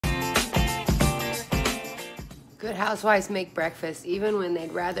Good housewives make breakfast even when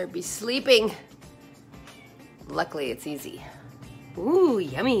they'd rather be sleeping. Luckily, it's easy. Ooh,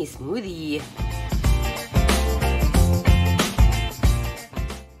 yummy smoothie.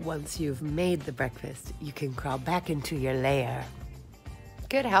 Once you've made the breakfast, you can crawl back into your lair.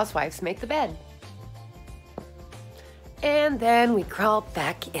 Good housewives make the bed. And then we crawl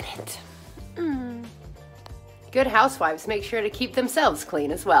back in it. Good housewives make sure to keep themselves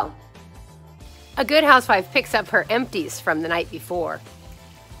clean as well. A good housewife picks up her empties from the night before.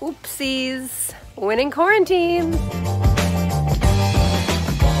 Oopsies, when in quarantine.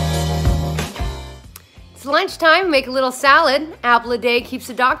 It's lunchtime, make a little salad. Apple a day keeps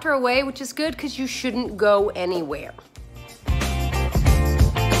the doctor away, which is good because you shouldn't go anywhere.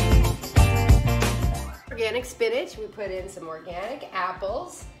 Organic spinach, we put in some organic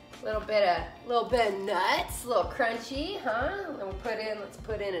apples. A little bit of nuts, a little crunchy, huh? And let's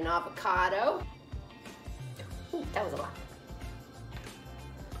put in an avocado. Ooh, that was a lot.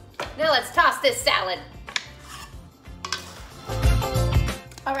 Now let's toss this salad.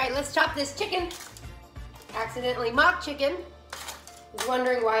 All right, let's chop this chicken. Accidentally mock chicken. Was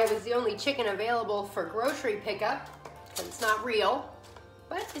wondering why it was the only chicken available for grocery pickup, because it's not real,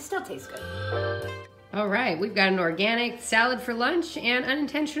 but it still tastes good. All right, we've got an organic salad for lunch and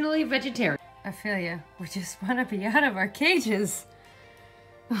unintentionally vegetarian. I feel ya. We just want to be out of our cages.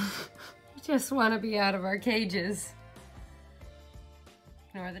 We just want to be out of our cages.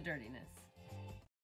 Ignore the dirtiness.